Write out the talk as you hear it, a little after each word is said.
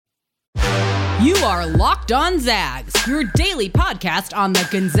You are Locked On Zags, your daily podcast on the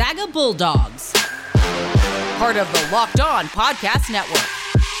Gonzaga Bulldogs. Part of the Locked On Podcast Network.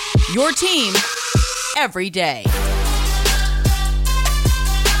 Your team every day.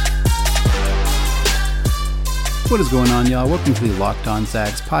 What is going on, y'all? Welcome to the Locked On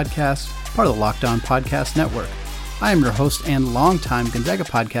Zags podcast, part of the Locked On Podcast Network. I am your host and longtime Gonzaga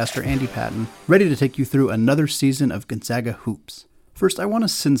podcaster, Andy Patton, ready to take you through another season of Gonzaga Hoops. First, I want to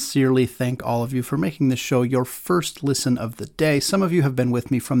sincerely thank all of you for making this show your first listen of the day. Some of you have been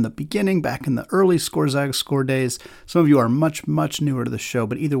with me from the beginning, back in the early Zags Score days. Some of you are much newer to the show,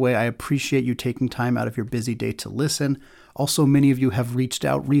 but either way, I appreciate you taking time out of your busy day to listen. Also, many of you have reached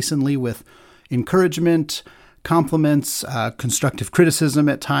out recently with encouragement, compliments, constructive criticism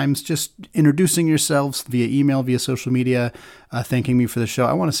at times, just introducing yourselves via email, via social media, thanking me for the show.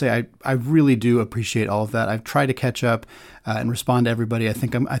 I want to say I really do appreciate all of that. I've tried to catch up and respond to everybody. I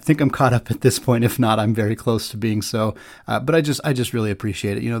think I'm caught up at this point. If not, I'm very close to being so. But I just really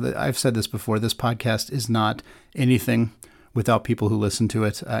appreciate it. You know, I've said this before. This podcast is not anything without people who listen to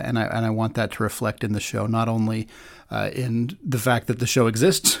it, and I want that to reflect in the show, not only in the fact that the show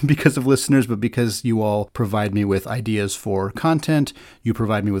exists because of listeners, but because you all provide me with ideas for content. You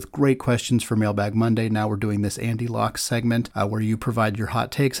provide me with great questions for Mailbag Monday. Now we're doing this Andy Lock segment where you provide your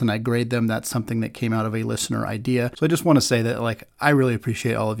hot takes and I grade them. That's something that came out of a listener idea. So I just want to say that, I really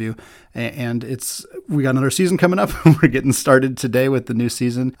appreciate all of you. And we got another season coming up. We're getting started today with the new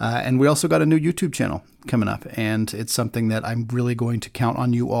season. And we also got a new YouTube channel coming up. And it's something that I'm really going to count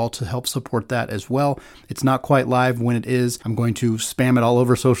on you all to help support that as well. It's not quite live. When it is, I'm going to spam it all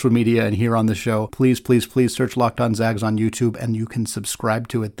over social media and here on the show. Please search Locked On Zags on YouTube and you can subscribe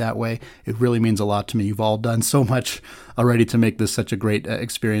to it that way. It really means a lot to me. You've all done so much already to make this such a great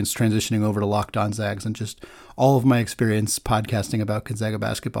experience transitioning over to Locked On Zags and just all of my experience podcasting about Gonzaga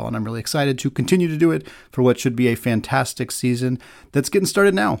basketball. And I'm really excited to continue to do it for what should be a fantastic season that's getting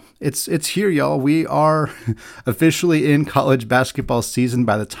started now. It's here, y'all. We are officially in college basketball season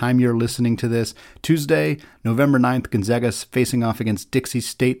by the time you're listening to this. Tuesday, November 9th, Gonzaga's facing off against Dixie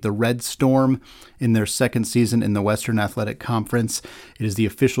State, the Red Storm, in their second season in the Western Athletic Conference. It is the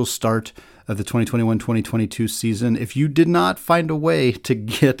official start of the 2021-2022 season. If you did not find a way to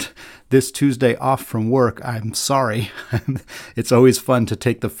get this Tuesday off from work, I'm sorry. It's always fun to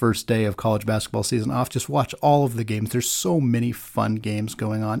take the first day of college basketball season off. Just watch all of the games. There's so many fun games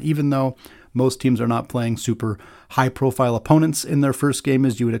going on, even though most teams are not playing super high-profile opponents in their first game,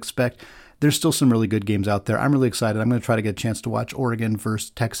 as you would expect. There's still some really good games out there. I'm really excited. I'm going to try to get a chance to watch Oregon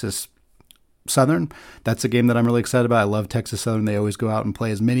versus Texas Southern. That's a game that I'm really excited about. I love Texas Southern. They always go out and play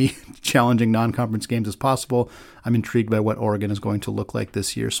as many challenging non-conference games as possible. I'm intrigued by what Oregon is going to look like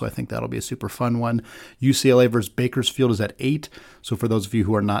this year, so I think that'll be a super fun one. UCLA versus Bakersfield is at 8. So for those of you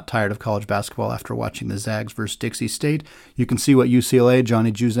who are not tired of college basketball after watching the Zags versus Dixie State, you can see what UCLA,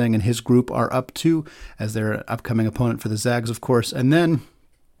 Johnny Juzang, and his group are up to as their upcoming opponent for the Zags, of course. And then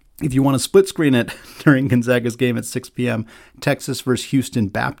if you want to split screen it during Gonzaga's game at 6 p.m., Texas versus Houston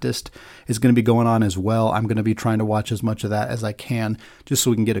Baptist is going to be going on as well. I'm going to be trying to watch as much of that as I can just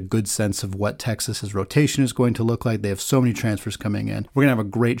so we can get a good sense of what Texas's rotation is going to look like. They have so many transfers coming in. We're going to have a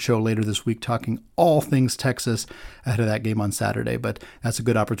great show later this week talking all things Texas ahead of that game on Saturday, but that's a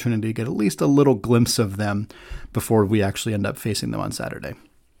good opportunity to get at least a little glimpse of them before we actually end up facing them on Saturday.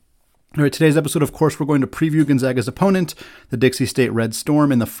 All right, today's episode, of course, we're going to preview Gonzaga's opponent, the Dixie State Red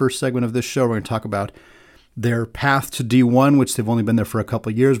Storm. In the first segment of this show, we're going to talk about their path to D1, which they've only been there for a couple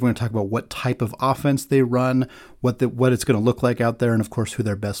of years. We're going to talk about what type of offense they run, what it's going to look like out there, and of course, who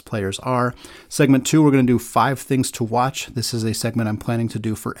their best players are. Segment 2, we're going to do 5 things to watch. This is a segment I'm planning to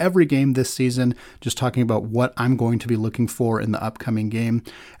do for every game this season, just talking about what I'm going to be looking for in the upcoming game.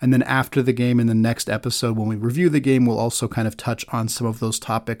 And then after the game, in the next episode, when we review the game, we'll also kind of touch on some of those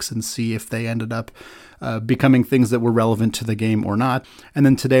topics and see if they ended up becoming things that were relevant to the game or not. And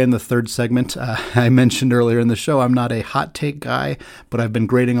then today in the third segment, I mentioned earlier in the show, I'm not a hot take guy, but I've been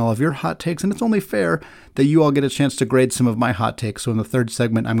grading all of your hot takes, and it's only fair that you all get a chance to grade some of my hot takes. So in the third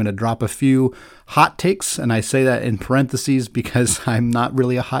segment, I'm going to drop a few hot takes, and I say that in parentheses because I'm not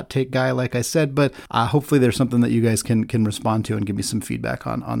really a hot take guy, like I said, but hopefully there's something that you guys can respond to and give me some feedback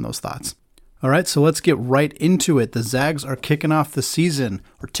on those thoughts. All right, so let's get right into it. The Zags are kicking off the season,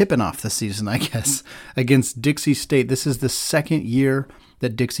 or tipping off the season, I guess, against Dixie State. This is the second year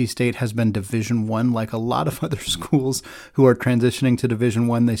that Dixie State has been Division I. Like a lot of other schools who are transitioning to Division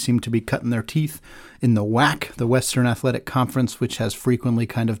I, they seem to be cutting their teeth in the WAC, the Western Athletic Conference, which has frequently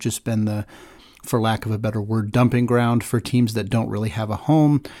kind of just been the for lack of a better word, dumping ground for teams that don't really have a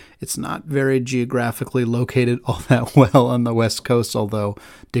home. It's not very geographically located all that well on the West Coast, although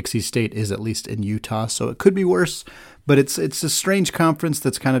Dixie State is at least in Utah, so it could be worse. But it's a strange conference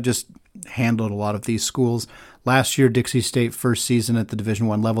that's kind of just handled a lot of these schools. Last year, Dixie State first season at the Division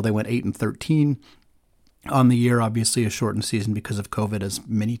I level, they went 8-13. On the year, obviously a shortened season because of COVID, as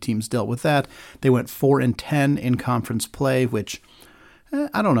many teams dealt with that. They went 4-10 in conference play, which,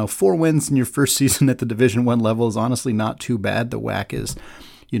 I don't know, 4 wins in your first season at the Division I level is honestly not too bad. The WAC is,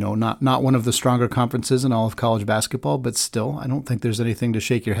 not one of the stronger conferences in all of college basketball, but still, I don't think there's anything to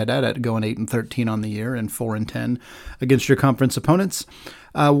shake your head at going 8-13 on the year and 4-10 against your conference opponents.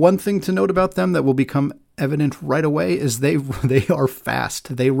 One thing to note about them that will become evident right away is they are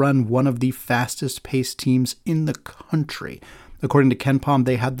fast. They run one of the fastest paced teams in the country. According to KenPom,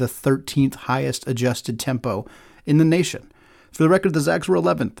 they had the 13th highest adjusted tempo in the nation. For the record, the Zags were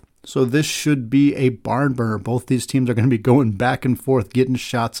 11th. So this should be a barn burner. Both these teams are going to be going back and forth, getting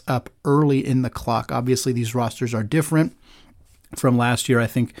shots up early in the clock. Obviously, these rosters are different from last year. I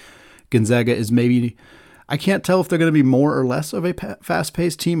think Gonzaga is maybe, I can't tell if they're going to be more or less of a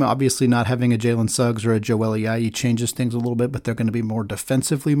fast-paced team. Obviously, not having a Jalen Suggs or a Joel Ayayi changes things a little bit, but they're going to be more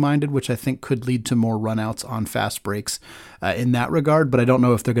defensively minded, which I think could lead to more runouts on fast breaks in that regard. But I don't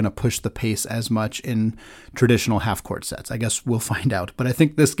know if they're going to push the pace as much in traditional half-court sets. I guess we'll find out. But I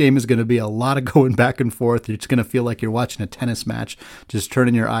think this game is going to be a lot of going back and forth. It's going to feel like you're watching a tennis match, just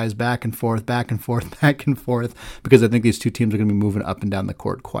turning your eyes back and forth, back and forth, back and forth, because I think these two teams are going to be moving up and down the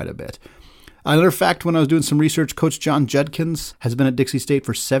court quite a bit. Another fact, when I was doing some research, Coach John Judkins has been at Dixie State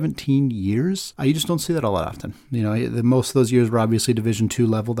for 17 years. You just don't see that a lot often. Most of those years were obviously Division II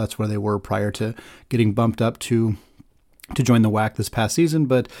level. That's where they were prior to getting bumped up to join the WAC this past season,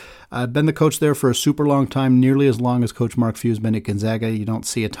 but been the coach there for a super long time, nearly as long as Coach Mark Few's been at Gonzaga. You don't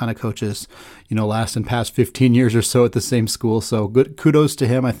see a ton of coaches, last and past 15 years or so at the same school. So good kudos to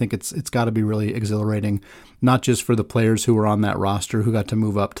him. I think it's got to be really exhilarating, not just for the players who were on that roster who got to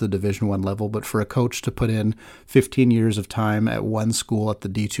move up to the Division I level, but for a coach to put in 15 years of time at one school at the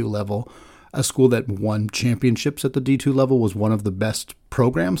D2 level. A school that won championships at the D2 level, was one of the best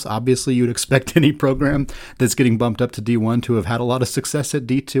programs. Obviously, you'd expect any program that's getting bumped up to D1 to have had a lot of success at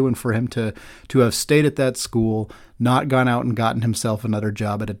D2, and for him to have stayed at that school, not gone out and gotten himself another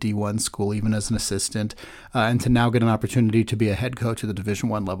job at a D1 school, even as an assistant, and to now get an opportunity to be a head coach at the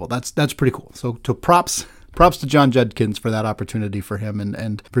Division I level. That's pretty cool. So props to John Judkins for that opportunity for him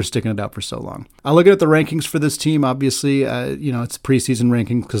and for sticking it out for so long. Looking at the rankings for this team, obviously, it's preseason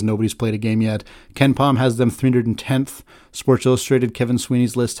rankings because nobody's played a game yet. KenPom has them 310th. Sports Illustrated, Kevin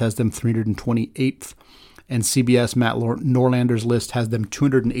Sweeney's list has them 328th. And CBS, Matt Norlander's list has them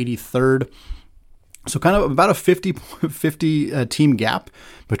 283rd. So kind of about a 50-50 team gap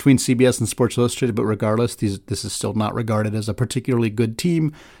between CBS and Sports Illustrated, but regardless, this is still not regarded as a particularly good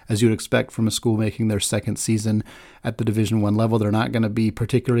team, as you'd expect from a school making their second season at the Division I level. They're not going to be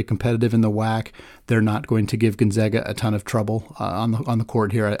particularly competitive in the WAC. They're not going to give Gonzaga a ton of trouble on the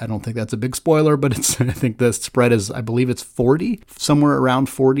court here. I don't think that's a big spoiler, but I think the spread is, I believe it's 40, somewhere around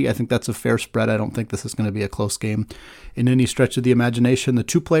 40. I think that's a fair spread. I don't think this is going to be a close game in any stretch of the imagination. The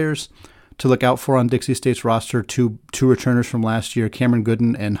two players to look out for on Dixie State's roster, two returners from last year, Cameron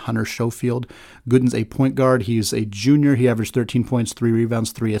Gooden and Hunter Schofield. Gooden's a point guard. He's a junior. He averaged 13 points, 3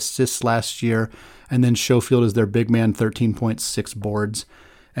 rebounds, 3 assists last year. And then Schofield is their big man, 13 points, 6 boards,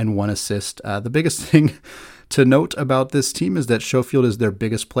 and 1 assist. The biggest thing to note about this team is that Schofield is their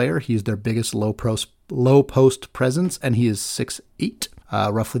biggest player. He's their biggest low post presence, and he is 6'8",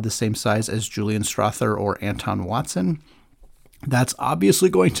 roughly the same size as Julian Strother or Anton Watson. That's obviously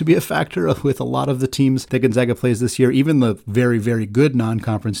going to be a factor with a lot of the teams that Gonzaga plays this year, even the very, very good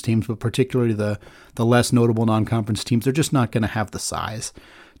non-conference teams, but particularly the less notable non-conference teams. They're just not going to have the size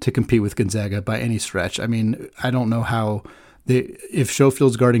to compete with Gonzaga by any stretch. I mean, I don't know how if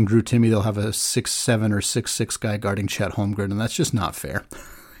Schofield's guarding Drew Timme, they'll have a 6'7" or 6'6" guy guarding Chet Holmgren, and that's just not fair.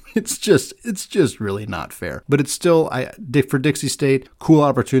 It's just really not fair. But it's still, for Dixie State, cool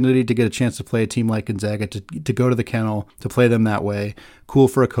opportunity to get a chance to play a team like Gonzaga, to go to the kennel, to play them that way. Cool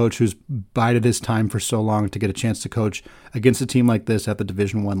for a coach who's bided his time for so long to get a chance to coach against a team like this at the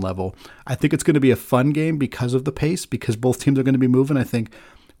Division I level. I think it's going to be a fun game because of the pace, because both teams are going to be moving. I think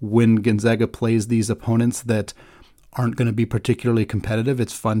when Gonzaga plays these opponents that aren't going to be particularly competitive,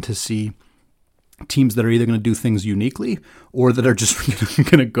 it's fun to see teams that are either going to do things uniquely or that are just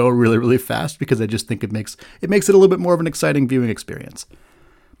going to go really, really fast, because I just think it makes it a little bit more of an exciting viewing experience.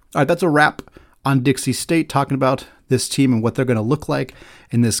 All right, that's a wrap on Dixie State, talking about this team and what they're going to look like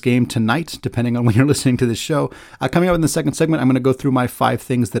in this game tonight, depending on when you're listening to this show. Coming up in the second segment, I'm going to go through my 5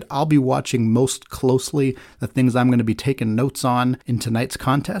 things that I'll be watching most closely, the things I'm going to be taking notes on in tonight's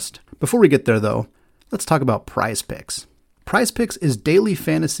contest. Before we get there, though, let's talk about Prize Picks. Prize Picks is daily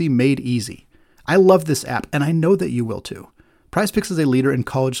fantasy made easy. I love this app, and I know that you will too. Prize Picks is a leader in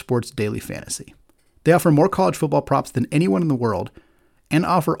college sports daily fantasy. They offer more college football props than anyone in the world and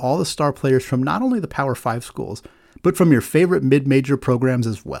offer all the star players from not only the Power 5 schools, but from your favorite mid-major programs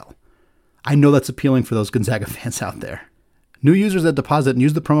as well. I know that's appealing for those Gonzaga fans out there. New users that deposit and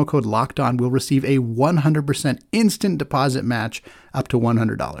use the promo code LOCKEDON will receive a 100% instant deposit match up to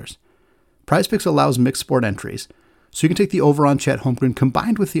 $100. Prize Picks allows mixed sport entries, so you can take the over on Chet Holmgren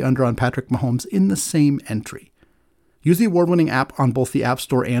combined with the under on Patrick Mahomes in the same entry. Use the award-winning app on both the App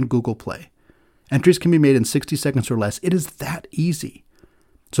Store and Google Play. Entries can be made in 60 seconds or less. It is that easy.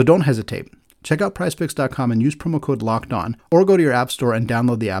 So don't hesitate. Check out prizepicks.com and use promo code LOCKEDON, or go to your app store and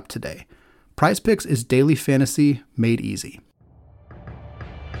download the app today. Prize Picks is daily fantasy made easy.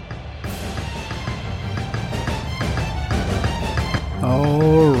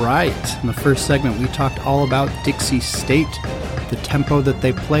 All right. In the first segment, we talked all about Dixie State, the tempo that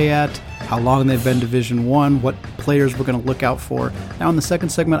they play at, how long they've been Division I, what players we're going to look out for. Now, in the second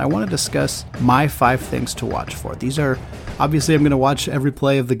segment, I want to discuss my 5 things to watch for. These are, obviously, I'm going to watch every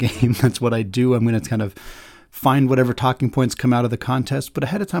play of the game. That's what I do. I'm going to kind of find whatever talking points come out of the contest. But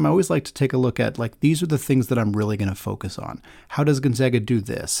ahead of time, I always like to take a look at, these are the things that I'm really going to focus on. How does Gonzaga do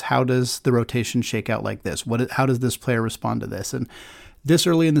this? How does the rotation shake out like this? How does this player respond to this? And this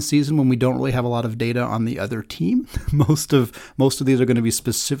early in the season, when we don't really have a lot of data on the other team, most of these are going to be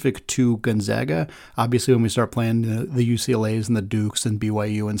specific to Gonzaga. Obviously, when we start playing the UCLAs and the Dukes and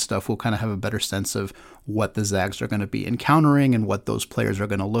BYU and stuff, we'll kind of have a better sense of what the Zags are going to be encountering and what those players are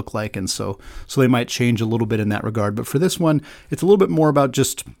going to look like. And so they might change a little bit in that regard. But for this one, it's a little bit more about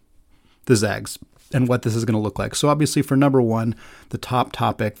just the Zags and what this is going to look like. So obviously, for number 1, the top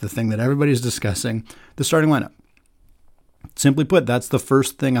topic, the thing that everybody's discussing, the starting lineup. Simply put, that's the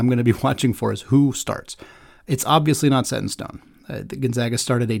first thing I'm going to be watching for, is who starts. It's obviously not set in stone. Gonzaga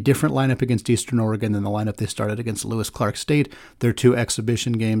started a different lineup against Eastern Oregon than the lineup they started against Lewis Clark State. They're 2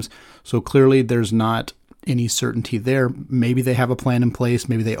 exhibition games, so clearly there's not any certainty there. Maybe they have a plan in place.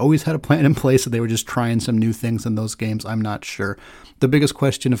 Maybe they always had a plan in place and they were just trying some new things in those games. I'm not sure. The biggest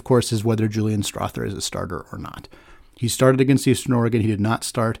question, of course, is whether Julian Strawther is a starter or not. He started against Eastern Oregon. He did not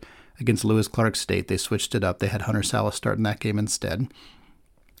start against Lewis Clark State. They switched it up. They had Hunter Salas start in that game instead.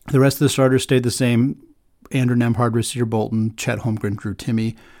 The rest of the starters stayed the same. Andrew Nembhard, Rasir Bolton, Chet Holmgren, Drew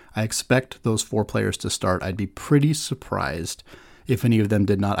Timme. I expect those 4 players to start. I'd be pretty surprised if any of them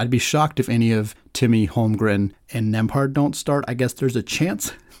did not. I'd be shocked if any of Timme, Holmgren, and Nembhard don't start. I guess there's a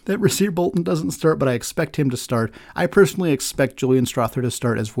chance that Rasir Bolton doesn't start, but I expect him to start. I personally expect Julian Strawther to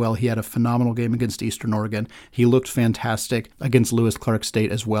start as well. He had a phenomenal game against Eastern Oregon. He looked fantastic against Lewis Clark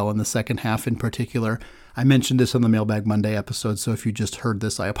State as well in the second half in particular. I mentioned this on the Mailbag Monday episode, so if you just heard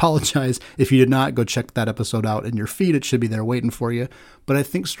this, I apologize. If you did not, go check that episode out in your feed. It should be there waiting for you. But I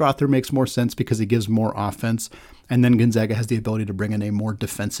think Strawther makes more sense because he gives more offense, and then Gonzaga has the ability to bring in a more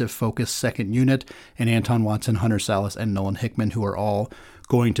defensive-focused second unit, and Anton Watson, Hunter Salas, and Nolan Hickman, who are all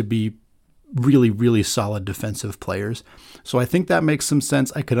going to be really, really solid defensive players. So I think that makes some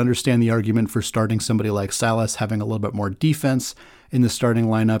sense. I could understand the argument for starting somebody like Salas, having a little bit more defense in the starting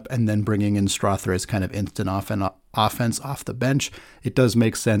lineup, and then bringing in Strawther as kind of instant offense off the bench. It does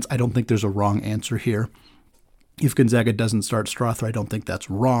make sense. I don't think there's a wrong answer here. If Gonzaga doesn't start Strawther, I don't think that's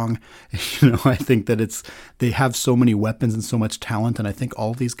wrong. I think that they have so many weapons and so much talent, and I think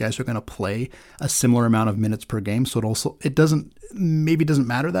all of these guys are going to play a similar amount of minutes per game. So it doesn't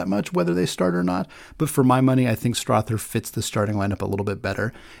matter that much whether they start or not. But for my money, I think Strawther fits the starting lineup a little bit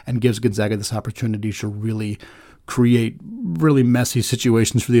better and gives Gonzaga this opportunity to really create really messy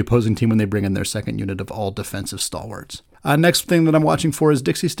situations for the opposing team when they bring in their second unit of all defensive stalwarts. Next thing that I'm watching for is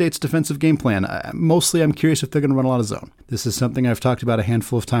Dixie State's defensive game plan. Mostly I'm curious if they're going to run a lot of zone. This is something I've talked about a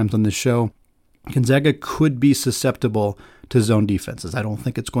handful of times on this show. Gonzaga could be susceptible to zone defenses. I don't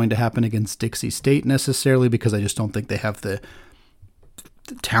think it's going to happen against Dixie State necessarily because I just don't think they have the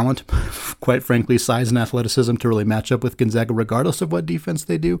talent, quite frankly, size and athleticism to really match up with Gonzaga regardless of what defense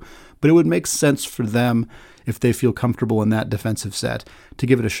they do. But it would make sense for them, if they feel comfortable in that defensive set, to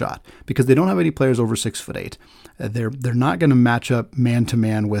give it a shot because they don't have any players over 6'8". They're not going to match up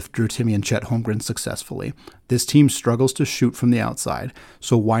man-to-man with Drew Timme and Chet Holmgren successfully. This team struggles to shoot from the outside,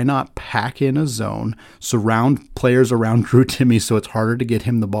 so why not pack in a zone, surround players around Drew Timme so it's harder to get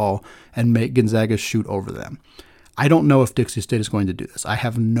him the ball, and make Gonzaga shoot over them? I don't know if Dixie State is going to do this. I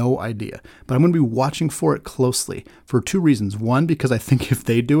have no idea. But I'm going to be watching for it closely for two reasons. One, because I think if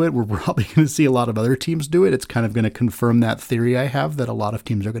they do it, we're probably going to see a lot of other teams do it. It's kind of going to confirm that theory I have that a lot of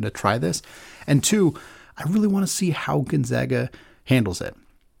teams are going to try this. And two, I really want to see how Gonzaga handles it.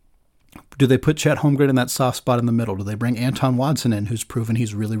 Do they put Chet Holmgren in that soft spot in the middle? Do they bring Anton Watson in, who's proven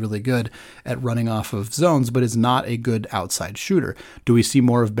he's really, really good at running off of zones, but is not a good outside shooter? Do we see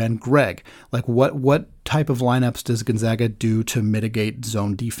more of Ben Gregg? Like what type of lineups does Gonzaga do to mitigate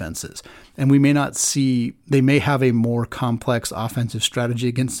zone defenses? And we may not see, they may have a more complex offensive strategy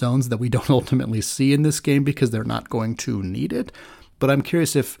against zones that we don't ultimately see in this game because they're not going to need it. But I'm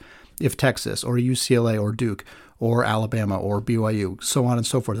curious if Texas or UCLA or Duke or Alabama or BYU, so on and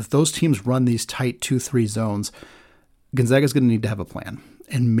so forth, if those teams run these tight 2-3 zones, Gonzaga's going to need to have a plan.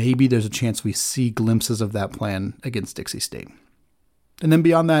 And maybe there's a chance we see glimpses of that plan against Dixie State. And then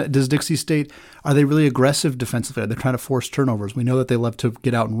beyond that, does Dixie State, are they really aggressive defensively? Are they trying to force turnovers? We know that they love to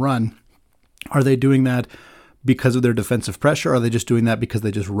get out and run. Are they doing that because of their defensive pressure? Or are they just doing that because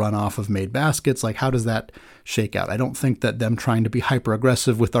they just run off of made baskets? Like, how does that shake out? I don't think that them trying to be hyper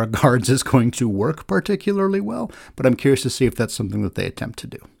aggressive with our guards is going to work particularly well, but I'm curious to see if that's something that they attempt to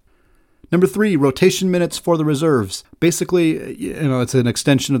do. Number 3, rotation minutes for the reserves. Basically, it's an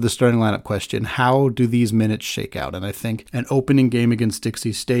extension of the starting lineup question. How do these minutes shake out? And I think an opening game against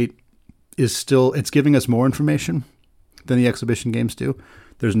Dixie State it's giving us more information than the exhibition games do.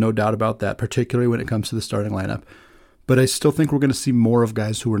 There's no doubt about that, particularly when it comes to the starting lineup. But I still think we're going to see more of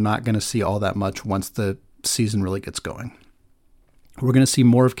guys who we're not going to see all that much once the season really gets going. We're going to see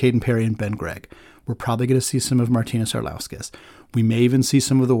more of Caden Perry and Ben Gregg. We're probably going to see some of Martinez Arlauskas. We may even see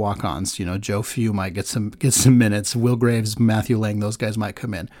some of the walk-ons. Joe Few might get some minutes. Will Graves, Matthew Lang, those guys might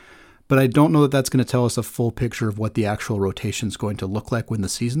come in. But I don't know that that's going to tell us a full picture of what the actual rotation is going to look like when the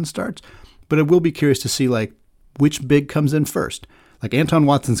season starts. But I will be curious to see which big comes in first. Like Anton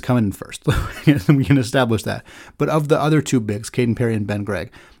Watson's coming in first. We can establish that. But of the other two bigs, Caden Perry and Ben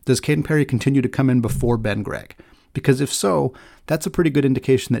Gregg, does Caden Perry continue to come in before Ben Gregg? Because if so, that's a pretty good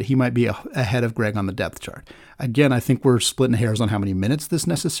indication that he might be ahead of Gregg on the depth chart. Again, I think we're splitting hairs on how many minutes this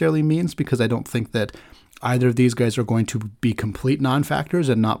necessarily means because I don't think that either of these guys are going to be complete non-factors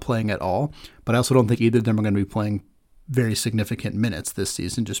and not playing at all. But I also don't think either of them are going to be playing very significant minutes this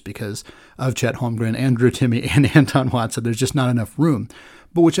season just because of Chet Holmgren, Drew Timme, and Anton Watson. There's just not enough room.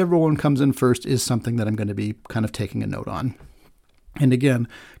 But whichever one comes in first is something that I'm going to be kind of taking a note on. And again,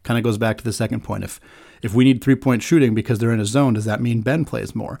 kind of goes back to the second point. If we need three-point shooting because they're in a zone, does that mean Ben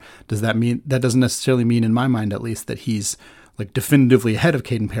plays more? That doesn't necessarily mean, in my mind at least, that he's definitively ahead of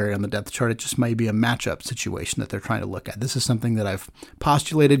Caden Perry on the depth chart. It just might be a matchup situation that they're trying to look at. This is something that I've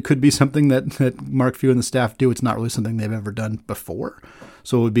postulated could be something that Mark Few and the staff do. It's not really something they've ever done before.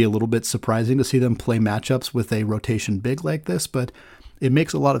 So it would be a little bit surprising to see them play matchups with a rotation big like this, but it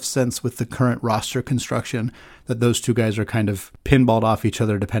makes a lot of sense with the current roster construction that those two guys are kind of pinballed off each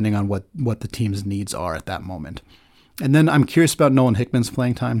other depending on what the team's needs are at that moment. And then I'm curious about Nolan Hickman's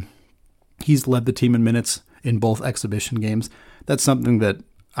playing time. He's led the team in minutes in both exhibition games. That's something that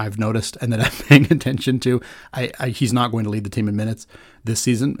I've noticed and that I'm paying attention to. He's not going to lead the team in minutes this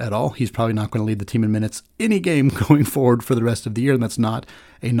season at all. He's probably not going to lead the team in minutes any game going forward for the rest of the year, and that's not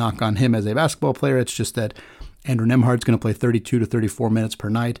a knock on him as a basketball player. It's just that Andrew Nembhard's going to play 32 to 34 minutes per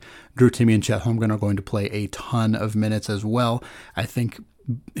night. Drew Timme and Chet Holmgren are going to play a ton of minutes as well. I think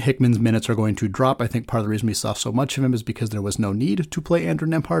Hickman's minutes are going to drop. I think part of the reason we saw so much of him is because there was no need to play Andrew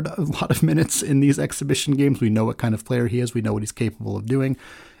Nembhard a lot of minutes in these exhibition games. We know what kind of player he is. We know what he's capable of doing.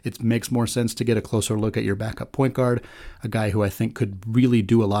 It makes more sense to get a closer look at your backup point guard, a guy who I think could really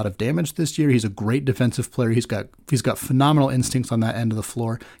do a lot of damage this year. He's a great defensive player. He's got phenomenal instincts on that end of the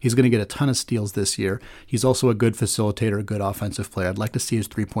floor. He's going to get a ton of steals this year. He's also a good facilitator, a good offensive player. I'd like to see his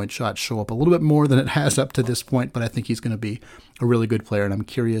three-point shot show up a little bit more than it has up to this point, but I think he's going to be a really good player, and I'm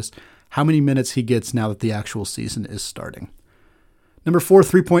curious how many minutes he gets now that the actual season is starting. Number 4,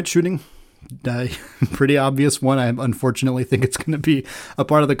 three-point shooting. Pretty obvious one. I unfortunately think it's going to be a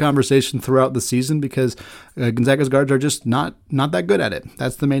part of the conversation throughout the season because Gonzaga's guards are just not that good at it.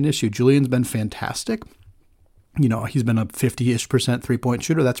 That's the main issue. Julian's been fantastic. He's been a 50-ish% three-point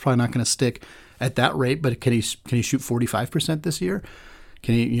shooter. That's probably not going to stick at that rate, but can he shoot 45% this year?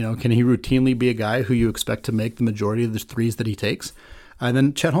 Can he routinely be a guy who you expect to make the majority of the threes that he takes? And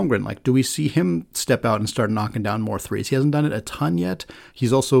then Chet Holmgren, do we see him step out and start knocking down more threes? He hasn't done it a ton yet.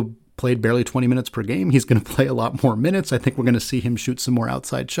 He's also played barely 20 minutes per game. He's going to play a lot more minutes. I think we're going to see him shoot some more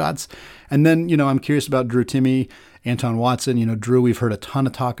outside shots. And then, I'm curious about Drew Timme, Anton Watson. Drew, we've heard a ton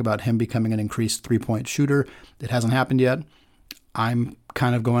of talk about him becoming an increased three-point shooter. It hasn't happened yet. I'm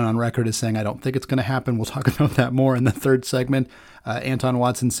kind of going on record as saying I don't think it's going to happen. We'll talk about that more in the third segment. Anton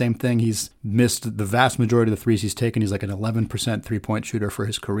Watson, same thing. He's missed the vast majority of the threes he's taken. He's like an 11% three-point shooter for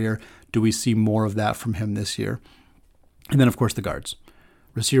his career. Do we see more of that from him this year? And then, of course, the guards.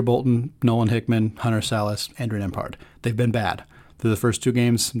 Rasir Bolton, Nolan Hickman, Hunter Salas, Andrew Nembhard. They've been bad. Through the first two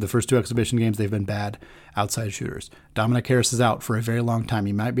games, the first two exhibition games, they've been bad outside shooters. Dominic Harris is out for a very long time.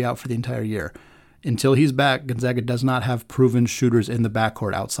 He might be out for the entire year. Until he's back, Gonzaga does not have proven shooters in the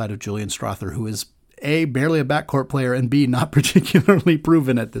backcourt outside of Julian Strother, who is A, barely a backcourt player, and B, not particularly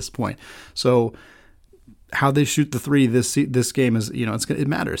proven at this point. So how they shoot the three this game is, it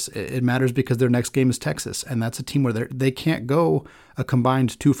matters. It matters because their next game is Texas, and that's a team where they can't go a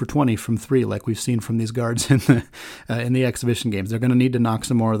combined 2 for 20 from three like we've seen from these guards in the exhibition games. They're going to need to knock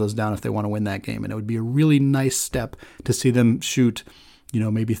some more of those down if they want to win that game, and it would be a really nice step to see them shoot,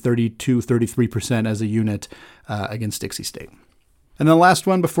 maybe 32, 33% as a unit against Dixie State. And then the last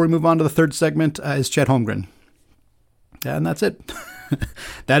one before we move on to the third segment is Chet Holmgren. And that's it.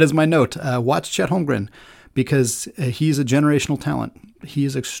 That is my note. Watch Chet Holmgren because he's a generational talent. He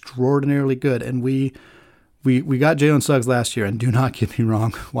is extraordinarily good. And we got Jalen Suggs last year, and do not get me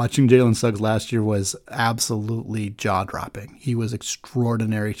wrong, watching Jalen Suggs last year was absolutely jaw-dropping. He was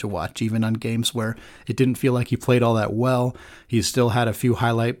extraordinary to watch, even on games where it didn't feel like he played all that well. He still had a few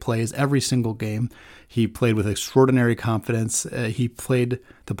highlight plays every single game. He played with extraordinary confidence. He played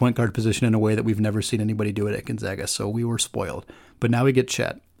the point guard position in a way that we've never seen anybody do it at Gonzaga, so we were spoiled. But now we get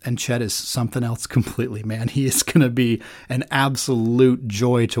Chet. And Chet is something else completely, man. He is going to be an absolute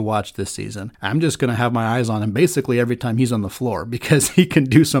joy to watch this season. I'm just going to have my eyes on him basically every time he's on the floor because he can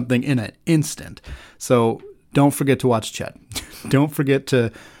do something in an instant. So don't forget to watch Chet. Don't forget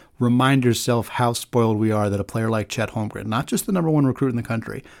to remind yourself how spoiled we are that a player like Chet Holmgren, not just the number one recruit in the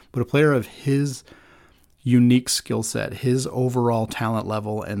country, but a player of his unique skill set, his overall talent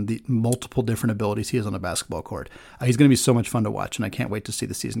level, and the multiple different abilities he has on a basketball court. He's going to be so much fun to watch, and I can't wait to see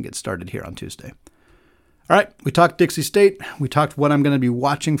the season get started here on Tuesday. All right, we talked Dixie State. We talked what I'm going to be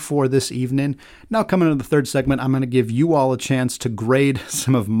watching for this evening. Now coming into the third segment, I'm going to give you all a chance to grade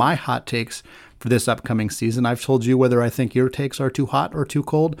some of my hot takes for this upcoming season. I've told you whether I think your takes are too hot or too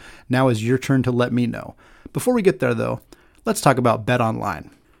cold. Now is your turn to let me know. Before we get there, though, let's talk about BetOnline.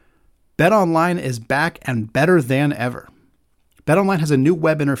 BetOnline is back and better than ever. BetOnline has a new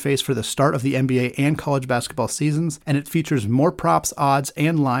web interface for the start of the NBA and college basketball seasons, and it features more props, odds,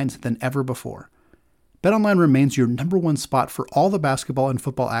 and lines than ever before. BetOnline remains your number one spot for all the basketball and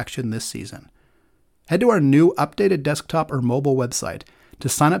football action this season. Head to our new updated desktop or mobile website to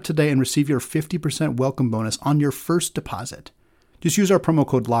sign up today and receive your 50% welcome bonus on your first deposit. Just use our promo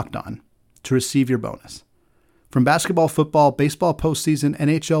code LOCKEDON to receive your bonus. From basketball, football, baseball postseason,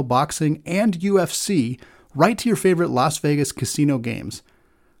 NHL, boxing, and UFC, right to your favorite Las Vegas casino games.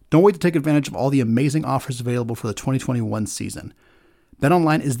 Don't wait to take advantage of all the amazing offers available for the 2021 season.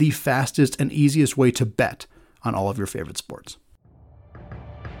 BetOnline is the fastest and easiest way to bet on all of your favorite sports.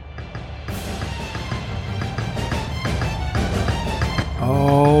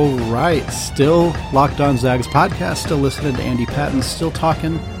 All right, still Locked On Zags podcast, still listening to Andy Patton, still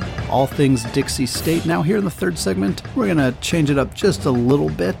talking all things Dixie State. Now here in the third segment, we're going to change it up just a little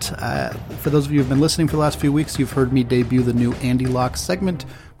bit. For those of you who have been listening for the last few weeks, you've heard me debut the new Andy Locks segment,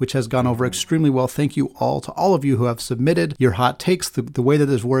 which has gone over extremely well. Thank you all to all of you who have submitted your hot takes. The way that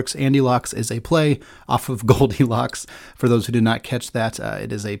this works, Andy Locks is a play off of Goldilocks. For those who did not catch that,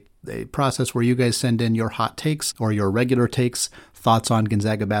 it is a process where you guys send in your hot takes or your regular takes, thoughts on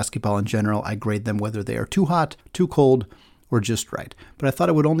Gonzaga basketball in general. I grade them whether they are too hot, too cold, or just right. But I thought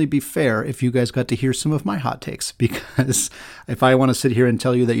it would only be fair if you guys got to hear some of my hot takes, because if I want to sit here and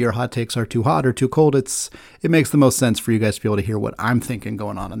tell you that your hot takes are too hot or too cold, it makes the most sense for you guys to be able to hear what I'm thinking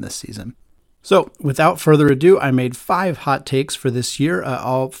going on in this season. So without further ado, I made 5 hot takes for this year,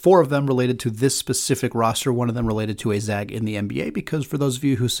 all 4 of them related to this specific roster, one of them related to a Zag in the NBA, because for those of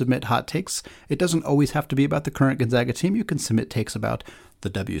you who submit hot takes, it doesn't always have to be about the current Gonzaga team. You can submit takes about the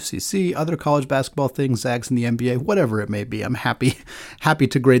WCC, other college basketball things, Zags in the NBA, whatever it may be. I'm happy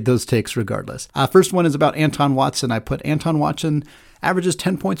to grade those takes regardless. First one is about Anton Watson. I put Anton Watson averages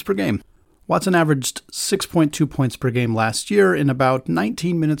 10 points per game. Watson averaged 6.2 points per game last year in about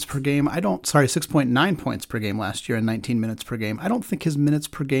 19 minutes per game. 6.9 points per game last year in 19 minutes per game. I don't think his minutes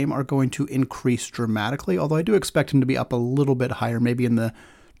per game are going to increase dramatically, although I do expect him to be up a little bit higher, maybe in the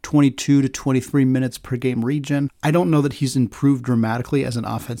 22 to 23 minutes per game region. I don't know that he's improved dramatically as an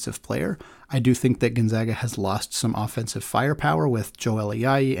offensive player. I do think that Gonzaga has lost some offensive firepower with Joel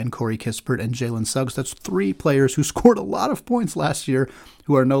Ayayi and Corey Kispert and Jalen Suggs. That's 3 players who scored a lot of points last year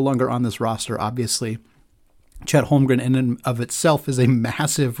who are no longer on this roster. Obviously, Chet Holmgren in and of itself is a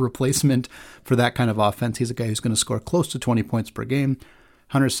massive replacement for that kind of offense. He's a guy who's going to score close to 20 points per game.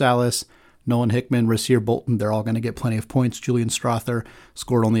 Hunter Salas, Nolan Hickman, Rasir Bolton, they're all going to get plenty of points. Julian Strother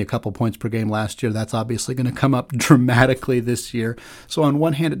scored only a couple points per game last year. That's obviously going to come up dramatically this year. So on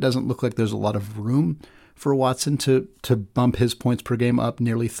one hand, it doesn't look like there's a lot of room for Watson to bump his points per game up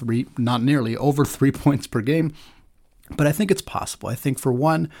over 3 points per game. But I think it's possible. I think for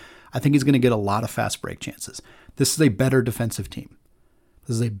one, I think he's going to get a lot of fast break chances. This is a better defensive team.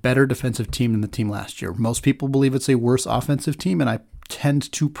 This is a better defensive team than the team last year. Most people believe it's a worse offensive team, and I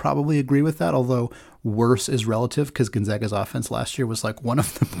tend to probably agree with that, although worse is relative because Gonzaga's offense last year was like one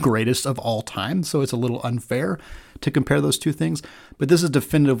of the greatest of all time, so it's a little unfair to compare those two things. But this is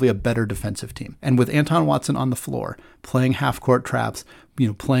definitively a better defensive team. And with Anton Watson on the floor, playing half-court traps,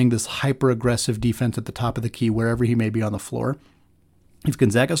 playing this hyper-aggressive defense at the top of the key wherever he may be on the floor, if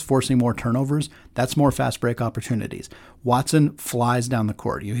Gonzaga's forcing more turnovers, that's more fast break opportunities. Watson flies down the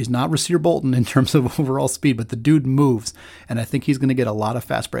court. He's not Rasir Bolton in terms of overall speed, but the dude moves, and I think he's going to get a lot of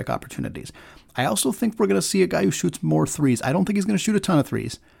fast break opportunities. I also think we're going to see a guy who shoots more threes. I don't think he's going to shoot a ton of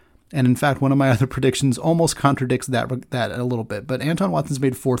threes. And in fact, one of my other predictions almost contradicts that a little bit. But Anton Watson's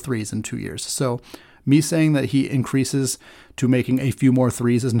made 4 threes in 2 years. So me saying that he increases to making a few more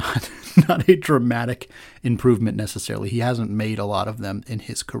threes is not a dramatic improvement necessarily. He hasn't made a lot of them in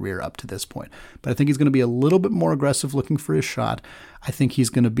his career up to this point. But I think he's going to be a little bit more aggressive looking for his shot. I think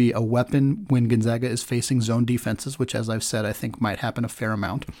he's going to be a weapon when Gonzaga is facing zone defenses, which, as I've said, I think might happen a fair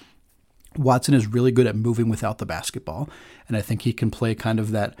amount. Watson is really good at moving without the basketball, and I think he can play kind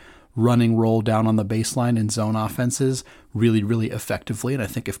of that running roll down on the baseline in zone offenses really, really effectively. And I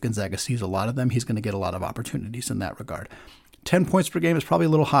think if Gonzaga sees a lot of them, he's going to get a lot of opportunities in that regard. 10 points per game is probably a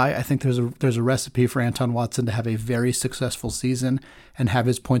little high. I think there's a recipe for Anton Watson to have a very successful season and have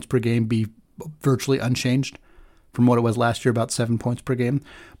his points per game be virtually unchanged from what it was last year, about 7 points per game.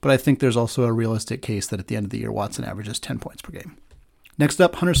 But I think there's also a realistic case that at the end of the year, Watson averages 10 points per game. Next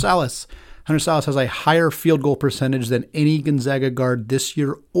up, Hunter Salas. Hunter Salas has a higher field goal percentage than any Gonzaga guard this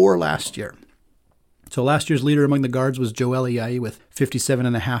year or last year. So last year's leader among the guards was Joel Ayayi with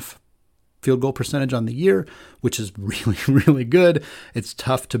 57.5 field goal percentage on the year, which is really, really good. It's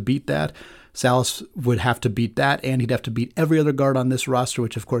tough to beat that. Salas would have to beat that, and he'd have to beat every other guard on this roster,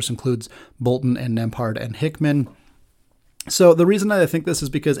 which of course includes Bolton and Nembhard and Hickman. So the reason I think this is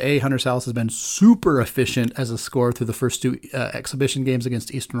because Hunter Salas has been super efficient as a scorer through the first 2 exhibition games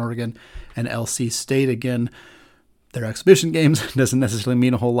against Eastern Oregon and LC State. Again, their exhibition games doesn't necessarily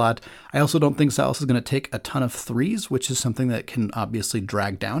mean a whole lot. I also don't think Salas is going to take a ton of threes, which is something that can obviously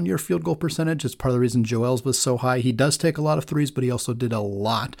drag down your field goal percentage. It's part of the reason Joel's was so high. He does take a lot of threes, but he also did a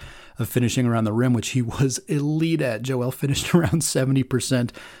lot of finishing around the rim, which he was elite at. Joel finished around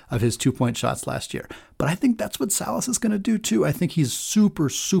 70% of his 2-point shots last year. But I think that's what Salas is going to do too. I think he's super,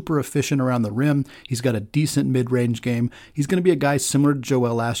 super efficient around the rim. He's got a decent mid-range game. He's going to be a guy similar to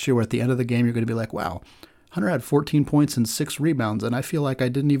Joel last year, where at the end of the game, you're going to be like, wow, Hunter had 14 points and 6 rebounds, and I feel like I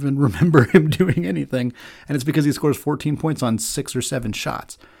didn't even remember him doing anything. And it's because he scores 14 points on 6 or 7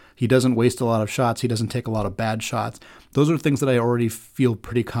 shots. He doesn't waste a lot of shots. He doesn't take a lot of bad shots. Those are things that I already feel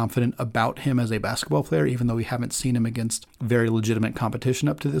pretty confident about him as a basketball player, even though we haven't seen him against very legitimate competition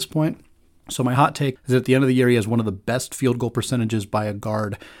up to this point. So my hot take is that at the end of the year, he has one of the best field goal percentages by a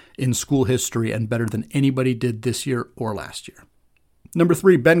guard in school history and better than anybody did this year or last year. Number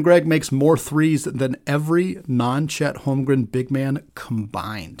 3, Ben Gregg makes more threes than every non-Chet Holmgren big man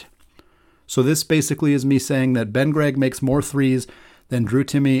combined. So this basically is me saying that Ben Gregg makes more threes than Drew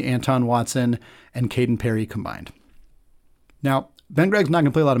Timme, Anton Watson, and Caden Perry combined. Now, Ben Gregg's not going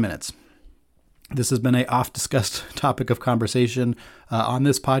to play a lot of minutes. This has been an oft-discussed topic of conversation on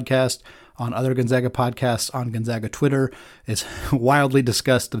this podcast, on other Gonzaga podcasts, on Gonzaga Twitter. It's wildly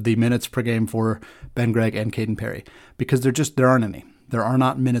discussed of the minutes per game for Ben Gregg and Caden Perry because there aren't any. There are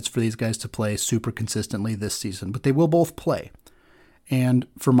not minutes for these guys to play super consistently this season, but they will both play. And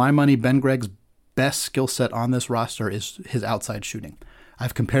for my money, Ben Gregg's best skill set on this roster is his outside shooting.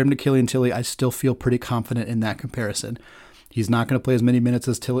 I've compared him to Killian Tillie. I still feel pretty confident in that comparison. He's not going to play as many minutes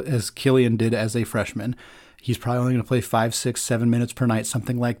as Killian did as a freshman. He's probably only going to play 5, 6, 7 minutes per night,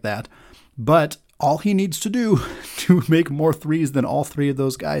 something like that. But all he needs to do to make more threes than all 3 of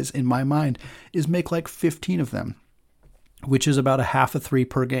those guys, in my mind, is make like 15 of them, which is about a half a 3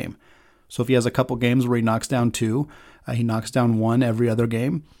 per game. So if he has a couple games where he knocks down 2, he knocks down 1 every other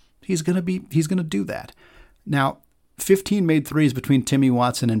game, he's going to do that. Now, 15 made threes between Timme,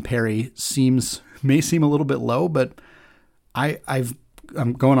 Watson, and Perry may seem a little bit low, but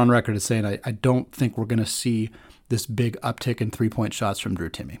I'm going on record as saying I don't think we're going to see this big uptick in 3-point shots from Drew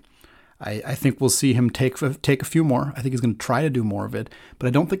Timme. I think we'll see him take a few more. I think he's going to try to do more of it, but I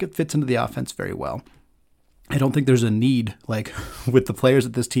don't think it fits into the offense very well. I don't think there's a need, like with the players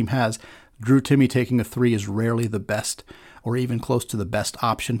that this team has. Drew Timme taking a three is rarely the best or even close to the best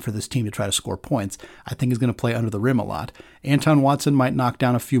option for this team to try to score points. I think he's going to play under the rim a lot. Anton Watson might knock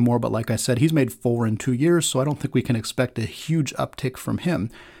down a few more, but like I said, he's made 4 in 2 years, so I don't think we can expect a huge uptick from him.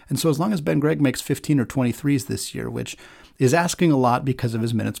 And so as long as Ben Gregg makes 15 or 23s this year, which is asking a lot because of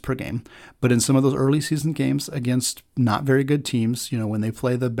his minutes per game, but in some of those early season games against not very good teams, when they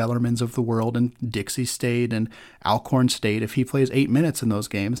play the Bellarmins of the world and Dixie State and Alcorn State, if he plays 8 minutes in those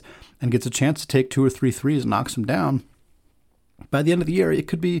games and gets a chance to take 2 or 3 threes and knocks them down, by the end of the year,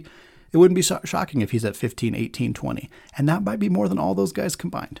 it wouldn't be shocking if he's at 15, 18, 20. And that might be more than all those guys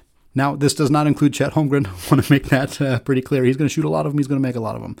combined. Now, this does not include Chet Holmgren. I want to make that pretty clear. He's going to shoot a lot of them. He's going to make a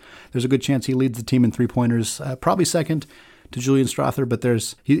lot of them. There's a good chance he leads the team in three-pointers, probably second to Julian Strother, but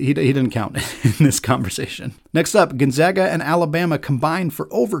he didn't count in this conversation. Next up, Gonzaga and Alabama combined for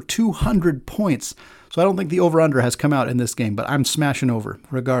over 200 points. So I don't think the over-under has come out in this game, but I'm smashing over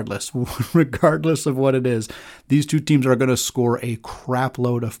regardless of what it is. These two teams are going to score a crap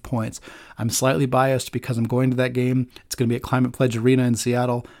load of points. I'm slightly biased because I'm going to that game. It's going to be at Climate Pledge Arena in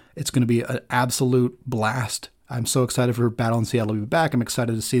Seattle. It's going to be an absolute blast. I'm so excited for Battle in Seattle to be back. I'm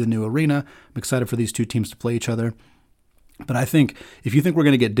excited to see the new arena. I'm excited for these two teams to play each other. But I think if you think we're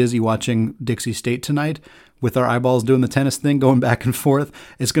going to get dizzy watching Dixie State tonight with our eyeballs doing the tennis thing, going back and forth,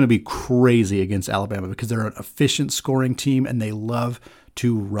 it's going to be crazy against Alabama because they're an efficient scoring team and they love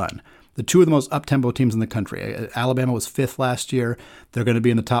to run. The two of the most up-tempo teams in the country. Alabama was 5th last year. They're going to be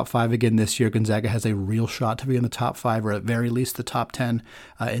in the top 5 again this year. Gonzaga has a real shot to be in the top 5 or at very least the top 10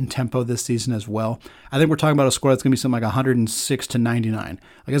 in tempo this season as well. I think we're talking about a score that's going to be something like 106-99. Like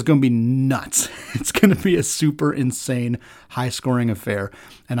it's going to be nuts. It's going to be a super insane high-scoring affair.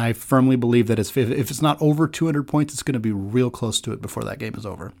 And I firmly believe that if it's not over 200 points, it's going to be real close to it before that game is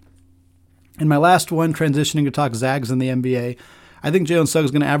over. And my last one, transitioning to talk Zags in the NBA, I think Jalen Suggs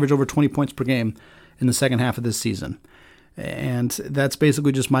is going to average over 20 points per game in the second half of this season. And that's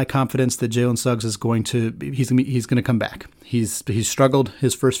basically just my confidence that Jalen Suggs is going to come back. He's struggled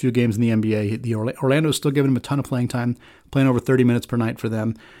his first few games in the NBA. Orlando is still giving him a ton of playing time, playing over 30 minutes per night for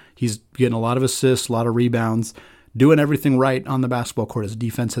them. He's getting a lot of assists, a lot of rebounds, doing everything right on the basketball court. His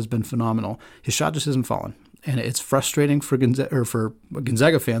defense has been phenomenal. His shot just isn't falling. And it's frustrating for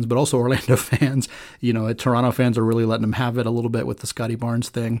Gonzaga fans, but also Orlando fans. Toronto fans are really letting him have it a little bit with the Scotty Barnes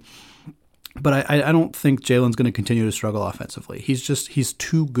thing. But I don't think Jalen's going to continue to struggle offensively. He's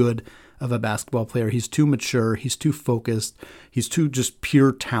too good of a basketball player. He's too mature. He's too focused. He's too just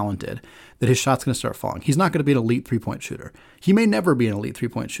pure talented that his shot's going to start falling. He's not going to be an elite three-point shooter. He may never be an elite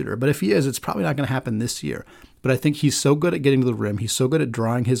three-point shooter, but if he is, it's probably not going to happen this year. But I think he's so good at getting to the rim. He's so good at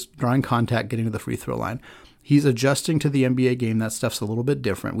drawing contact, getting to the free throw line. He's adjusting to the NBA game. That stuff's a little bit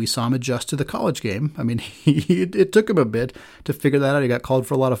different. We saw him adjust to the college game. I mean, it took him a bit to figure that out. He got called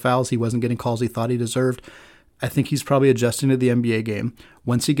for a lot of fouls. He wasn't getting calls he thought he deserved. I think he's probably adjusting to the NBA game.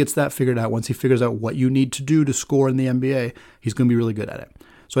 Once he gets that figured out, once he figures out what you need to do to score in the NBA, he's going to be really good at it.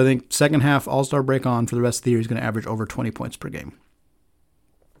 So I think second half, All-Star break on for the rest of the year, he's going to average over 20 points per game.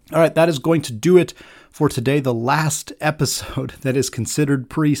 All right, that is going to do it for today, the last episode that is considered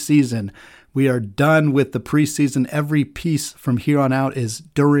preseason. We are done with the preseason. Every piece from here on out is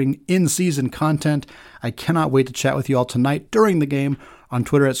during in-season content. I cannot wait to chat with you all tonight during the game on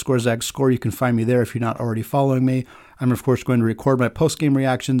Twitter at ScoreZagScore. You can find me there if you're not already following me. I'm, of course, going to record my post-game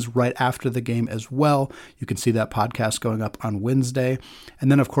reactions right after the game as well. You can see that podcast going up on Wednesday.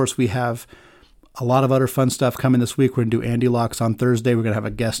 And then, of course, we have a lot of other fun stuff coming this week. We're going to do Andy Locks on Thursday. We're going to have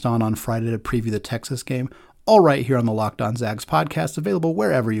a guest on Friday to preview the Texas game. All right here on the Locked On Zags podcast, available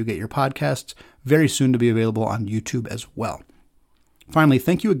wherever you get your podcasts, very soon to be available on YouTube as well. Finally,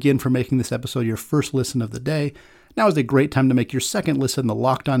 thank you again for making this episode your first listen of the day. Now is a great time to make your second listen to the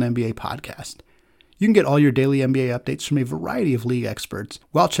Locked On NBA podcast. You can get all your daily NBA updates from a variety of league experts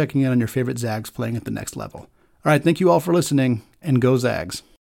while checking in on your favorite Zags playing at the next level. All right, thank you all for listening, and go Zags.